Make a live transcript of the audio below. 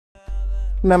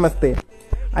Namaste.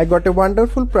 I got a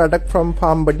wonderful product from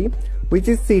FarmBuddy, which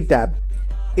is SEATAB.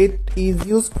 It is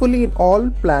useful in all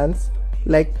plants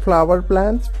like flower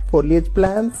plants, foliage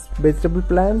plants, vegetable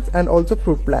plants and also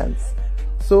fruit plants.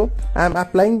 So I am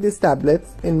applying these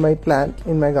tablets in my plant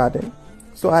in my garden.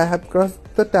 So I have crushed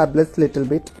the tablets little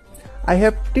bit. I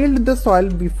have tilled the soil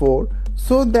before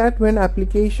so that when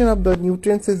application of the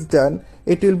nutrients is done,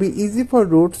 it will be easy for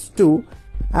roots to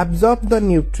absorb the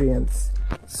nutrients.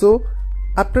 So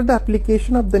after the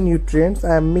application of the nutrients,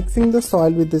 I am mixing the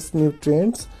soil with these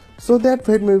nutrients so that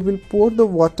when we will pour the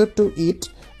water to it,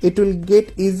 it will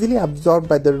get easily absorbed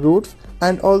by the roots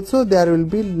and also there will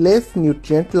be less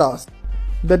nutrient loss.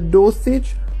 The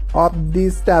dosage of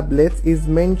these tablets is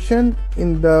mentioned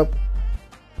in the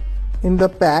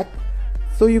pack,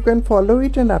 so you can follow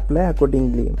it and apply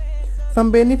accordingly.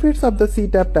 Some benefits of the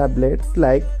SEATAB tablets,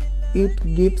 like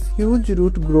it gives huge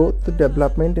root growth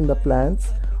development in the plants,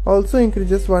 also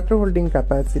increases water holding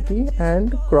capacity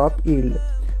and crop yield.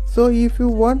 So if you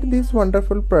want this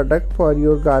wonderful product for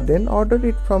your garden, order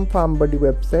it from FarmBuddy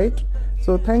website.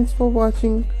 So thanks for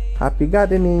watching. Happy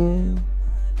gardening.